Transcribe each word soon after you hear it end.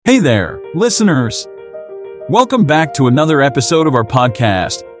Hey there, listeners! Welcome back to another episode of our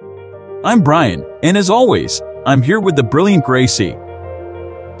podcast. I'm Brian, and as always, I'm here with the brilliant Gracie.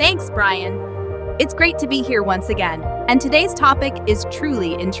 Thanks, Brian. It's great to be here once again, and today's topic is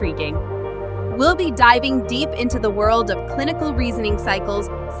truly intriguing. We'll be diving deep into the world of clinical reasoning cycles,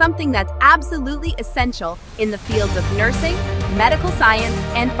 something that's absolutely essential in the fields of nursing, medical science,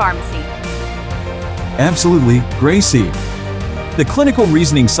 and pharmacy. Absolutely, Gracie. The clinical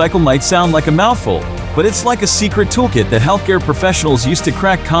reasoning cycle might sound like a mouthful, but it's like a secret toolkit that healthcare professionals use to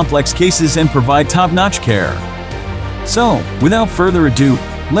crack complex cases and provide top-notch care. So, without further ado,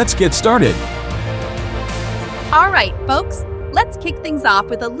 let's get started. All right, folks, let's kick things off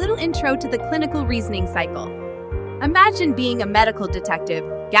with a little intro to the clinical reasoning cycle. Imagine being a medical detective,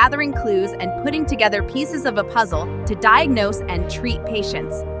 gathering clues and putting together pieces of a puzzle to diagnose and treat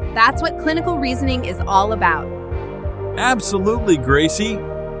patients. That's what clinical reasoning is all about. Absolutely, Gracie.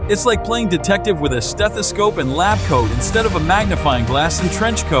 It's like playing detective with a stethoscope and lab coat instead of a magnifying glass and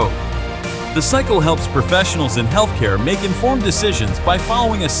trench coat. The cycle helps professionals in healthcare make informed decisions by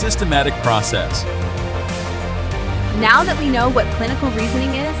following a systematic process. Now that we know what clinical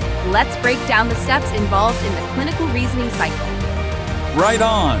reasoning is, let's break down the steps involved in the clinical reasoning cycle. Right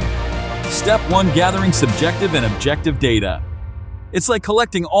on! Step 1: Gathering subjective and objective data. It's like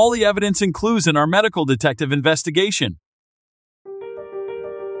collecting all the evidence and clues in our medical detective investigation.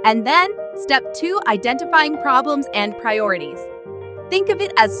 And then, step 2: Identifying problems and priorities. Think of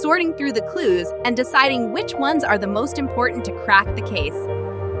it as sorting through the clues and deciding which ones are the most important to crack the case.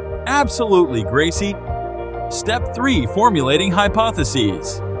 Absolutely, Gracie. Step 3: Formulating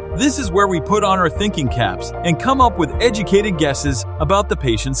hypotheses. This is where we put on our thinking caps and come up with educated guesses about the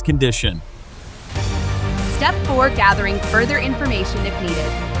patient's condition. Step 4: Gathering further information if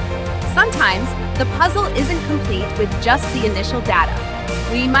needed. Sometimes, the puzzle isn't complete with just the initial data.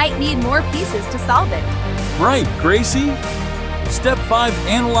 We might need more pieces to solve it. Right, Gracie. Step 5: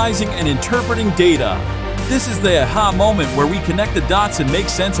 Analyzing and interpreting data. This is the aha moment where we connect the dots and make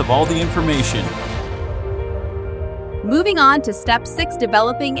sense of all the information. Moving on to step 6: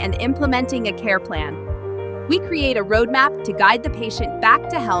 Developing and implementing a care plan. We create a roadmap to guide the patient back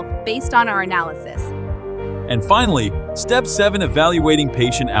to health based on our analysis. And finally, step 7: Evaluating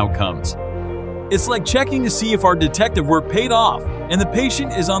patient outcomes. It's like checking to see if our detective work paid off and the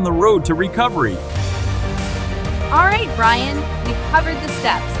patient is on the road to recovery. All right, Brian, we've covered the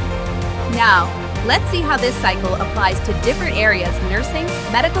steps. Now, let's see how this cycle applies to different areas: nursing,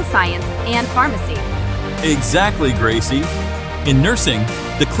 medical science, and pharmacy. Exactly, Gracie. In nursing,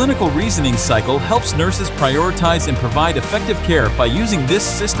 the clinical reasoning cycle helps nurses prioritize and provide effective care by using this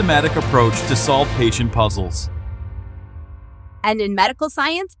systematic approach to solve patient puzzles. And in medical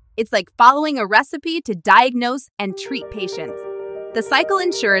science, it's like following a recipe to diagnose and treat patients. The cycle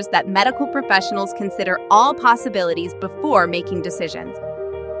ensures that medical professionals consider all possibilities before making decisions.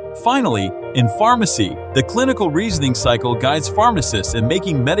 Finally, in pharmacy, the clinical reasoning cycle guides pharmacists in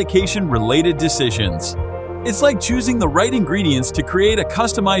making medication-related decisions. It's like choosing the right ingredients to create a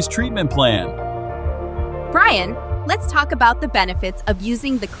customized treatment plan. Brian, let's talk about the benefits of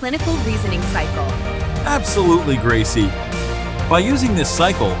using the clinical reasoning cycle. Absolutely, Gracie. By using this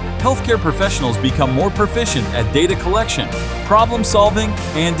cycle, healthcare professionals become more proficient at data collection, problem solving,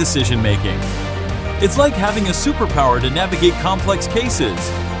 and decision making. It's like having a superpower to navigate complex cases.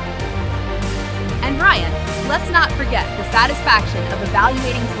 And Brian, let's not forget the satisfaction of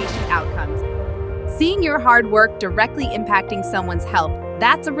evaluating patient outcomes. Seeing your hard work directly impacting someone's health,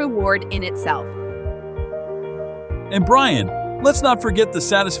 that's a reward in itself. And Brian, let's not forget the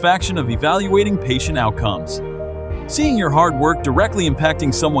satisfaction of evaluating patient outcomes. Seeing your hard work directly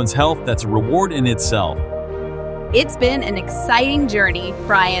impacting someone's health, that's a reward in itself. It's been an exciting journey,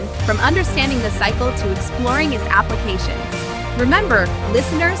 Brian, from understanding the cycle to exploring its applications. Remember,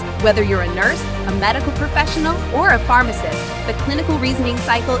 listeners, whether you're a nurse, a medical professional, or a pharmacist, the clinical reasoning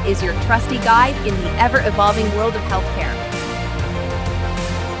cycle is your trusty guide in the ever-evolving world of healthcare.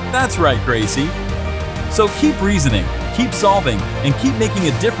 That's right, Gracie. So keep reasoning, keep solving, and keep making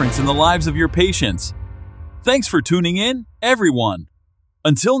a difference in the lives of your patients. Thanks for tuning in, everyone.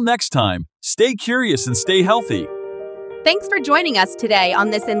 Until next time, stay curious and stay healthy. Thanks for joining us today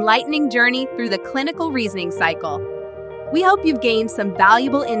on this enlightening journey through the clinical reasoning cycle. We hope you've gained some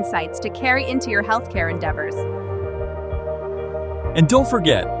valuable insights to carry into your healthcare endeavors. And don't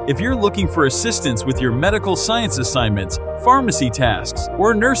forget, if you're looking for assistance with your medical science assignments, pharmacy tasks,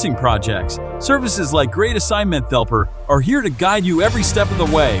 or nursing projects, services like Great Assignment Helper are here to guide you every step of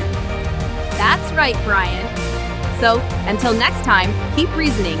the way. That's right, Brian. So, until next time, keep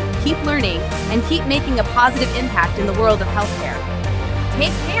reasoning, keep learning, and keep making a positive impact in the world of healthcare.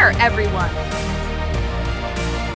 Take care, everyone.